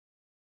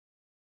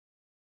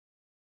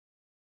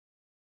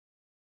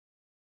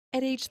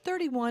At age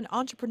 31,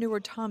 entrepreneur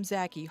Tom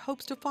Szaky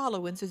hopes to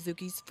follow in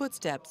Suzuki's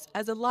footsteps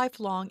as a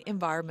lifelong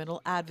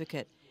environmental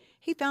advocate.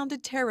 He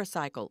founded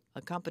TerraCycle,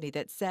 a company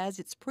that says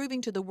it's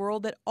proving to the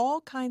world that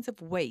all kinds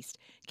of waste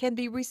can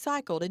be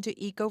recycled into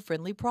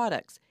eco-friendly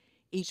products.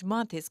 Each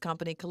month, his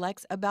company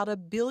collects about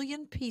 1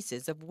 billion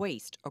pieces of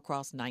waste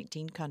across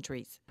 19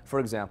 countries. For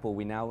example,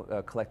 we now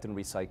collect and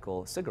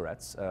recycle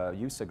cigarettes,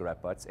 used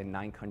cigarette butts, in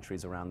 9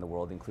 countries around the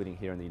world, including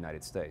here in the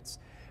United States.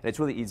 And it's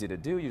really easy to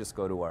do. You just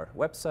go to our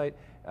website,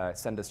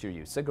 send us your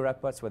used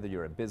cigarette butts, whether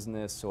you're a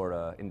business or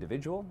an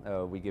individual.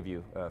 We give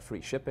you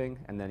free shipping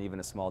and then even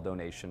a small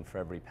donation for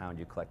every pound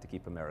you collect to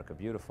keep America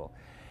beautiful.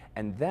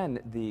 And then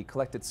the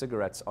collected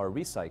cigarettes are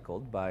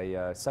recycled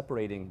by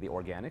separating the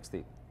organics,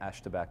 the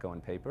ash, tobacco,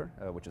 and paper,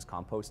 which is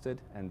composted,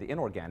 and the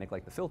inorganic,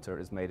 like the filter,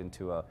 is made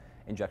into a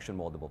injection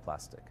moldable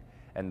plastic.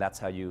 And that's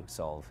how you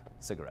solve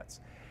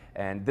cigarettes.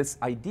 And this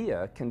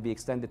idea can be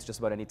extended to just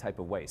about any type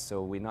of waste.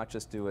 So we not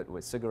just do it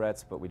with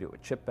cigarettes, but we do it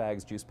with chip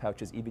bags, juice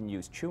pouches, even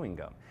used chewing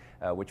gum,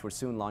 which we're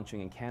soon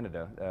launching in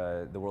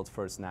Canada, the world's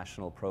first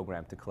national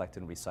program to collect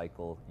and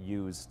recycle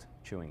used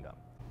chewing gum.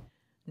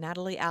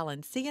 Natalie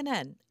Allen,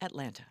 CNN,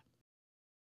 Atlanta.